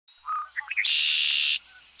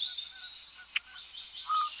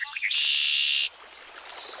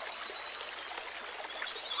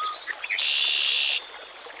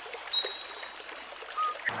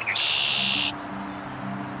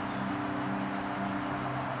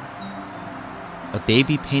a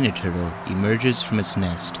baby painted turtle emerges from its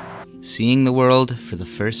nest, seeing the world for the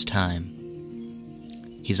first time.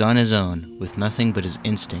 He's on his own, with nothing but his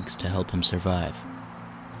instincts to help him survive.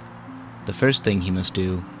 The first thing he must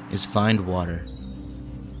do is find water.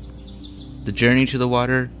 The journey to the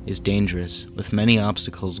water is dangerous, with many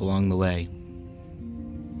obstacles along the way.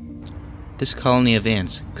 This colony of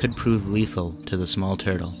ants could prove lethal to the small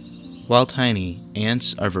turtle. While tiny,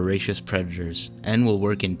 ants are voracious predators and will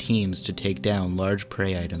work in teams to take down large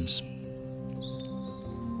prey items.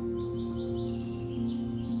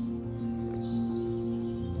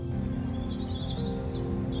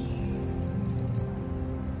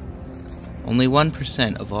 Only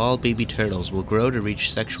 1% of all baby turtles will grow to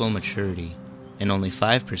reach sexual maturity, and only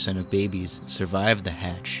 5% of babies survive the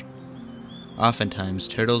hatch. Oftentimes,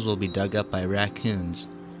 turtles will be dug up by raccoons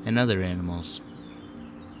and other animals.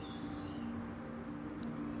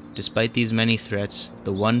 Despite these many threats,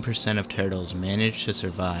 the 1% of turtles manage to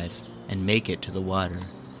survive and make it to the water,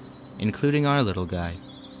 including our little guy.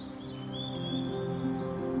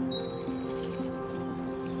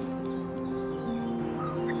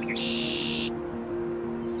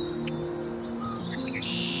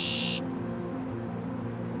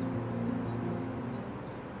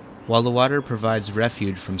 While the water provides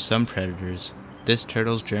refuge from some predators, this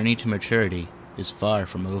turtle's journey to maturity is far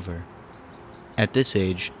from over. At this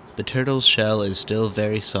age, the turtle's shell is still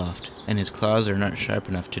very soft, and his claws are not sharp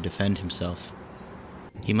enough to defend himself.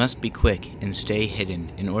 He must be quick and stay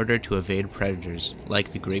hidden in order to evade predators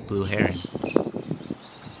like the great blue heron.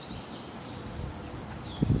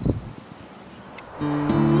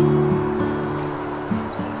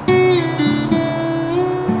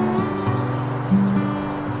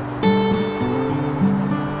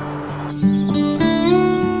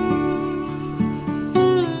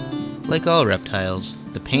 Like all reptiles,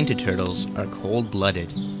 the painted turtles are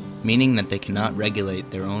cold-blooded, meaning that they cannot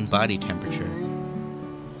regulate their own body temperature.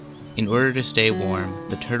 In order to stay warm,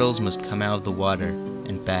 the turtles must come out of the water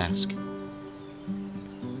and bask.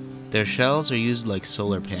 Their shells are used like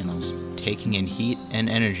solar panels, taking in heat and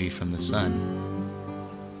energy from the sun.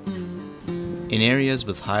 In areas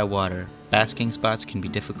with high water, basking spots can be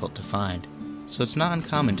difficult to find, so it's not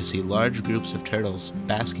uncommon to see large groups of turtles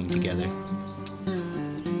basking together.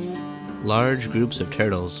 Large groups of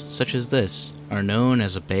turtles, such as this, are known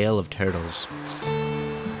as a bale of turtles.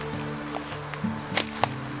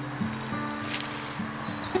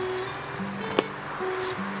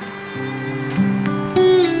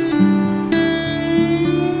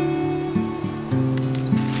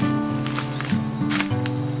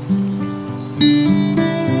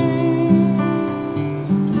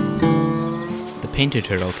 The painted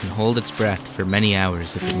turtle can hold its breath for many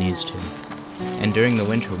hours if it needs to, and during the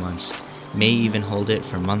winter months, may even hold it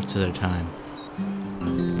for months at a time.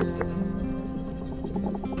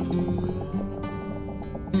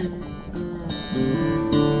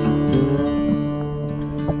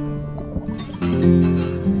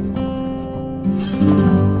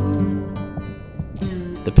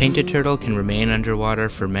 The painted turtle can remain underwater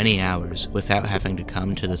for many hours without having to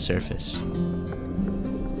come to the surface.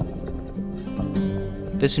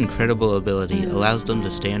 This incredible ability allows them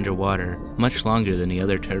to stay underwater much longer than the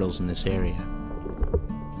other turtles in this area.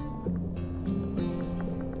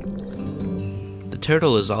 The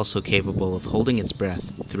turtle is also capable of holding its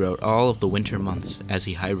breath throughout all of the winter months as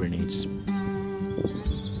he hibernates.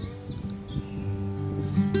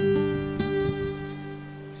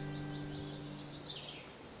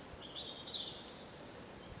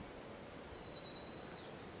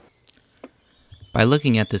 By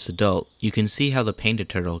looking at this adult, you can see how the painted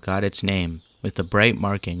turtle got its name, with the bright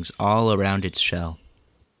markings all around its shell.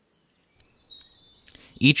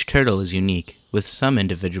 Each turtle is unique, with some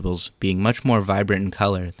individuals being much more vibrant in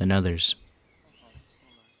color than others.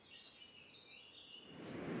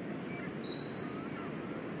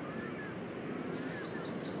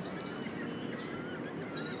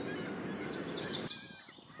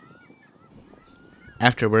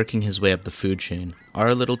 After working his way up the food chain,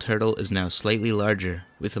 our little turtle is now slightly larger,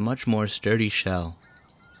 with a much more sturdy shell.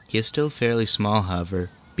 He is still fairly small, however,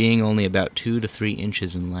 being only about 2 to 3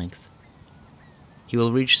 inches in length. He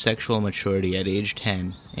will reach sexual maturity at age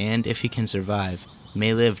 10, and, if he can survive,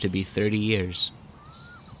 may live to be 30 years.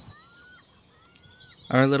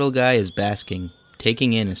 Our little guy is basking,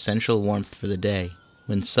 taking in essential warmth for the day,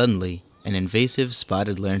 when suddenly, an invasive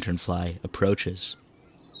spotted lanternfly approaches.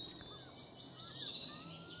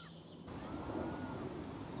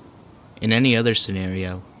 In any other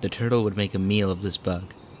scenario, the turtle would make a meal of this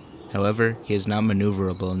bug. However, he is not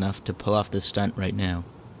maneuverable enough to pull off this stunt right now.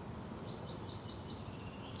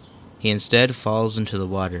 He instead falls into the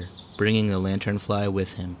water, bringing the lanternfly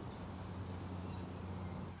with him.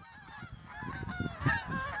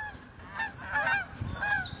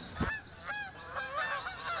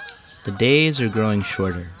 The days are growing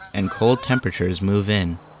shorter, and cold temperatures move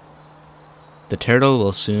in. The turtle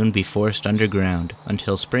will soon be forced underground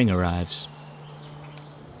until spring arrives.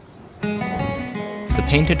 The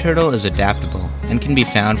painted turtle is adaptable and can be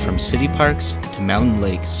found from city parks to mountain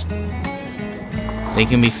lakes. They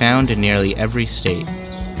can be found in nearly every state.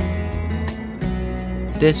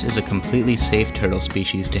 This is a completely safe turtle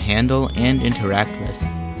species to handle and interact with,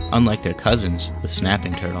 unlike their cousins, the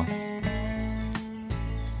snapping turtle.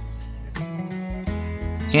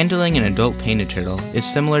 Handling an adult painted turtle is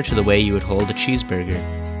similar to the way you would hold a cheeseburger.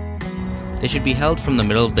 They should be held from the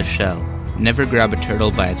middle of the shell. Never grab a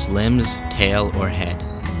turtle by its limbs, tail, or head.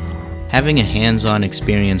 Having a hands-on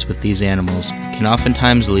experience with these animals can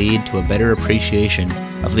oftentimes lead to a better appreciation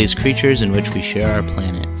of these creatures in which we share our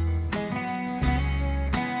planet.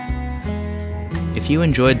 If you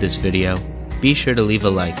enjoyed this video, be sure to leave a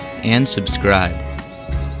like and subscribe.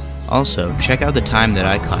 Also, check out the time that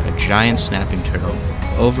I caught a giant snapping turtle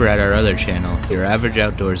over at our other channel, Your Average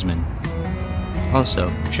Outdoorsman.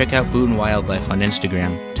 Also, check out Boone Wildlife on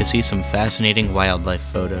Instagram to see some fascinating wildlife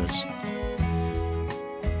photos.